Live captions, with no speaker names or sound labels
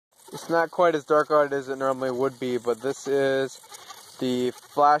It's not quite as dark out as it normally would be, but this is the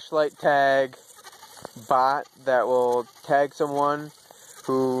flashlight tag bot that will tag someone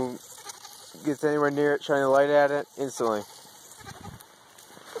who gets anywhere near it, shine a light at it instantly. I'll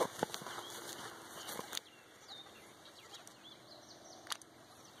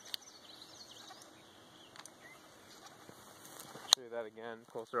show you that again,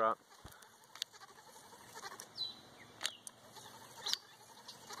 closer up.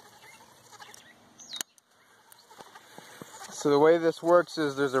 So the way this works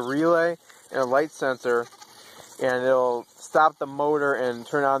is there's a relay and a light sensor, and it'll stop the motor and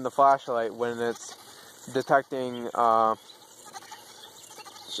turn on the flashlight when it's detecting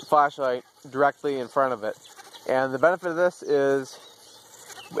flashlight directly in front of it. And the benefit of this is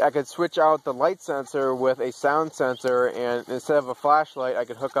I could switch out the light sensor with a sound sensor, and instead of a flashlight I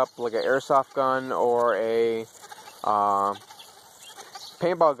could hook up like an airsoft gun or a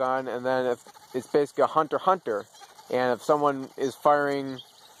paintball gun, and then if it's basically a hunter-hunter. And if someone is firing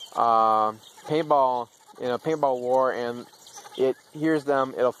paintball in a paintball war and it hears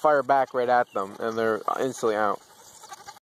them, it'll fire back right at them, and they're instantly out.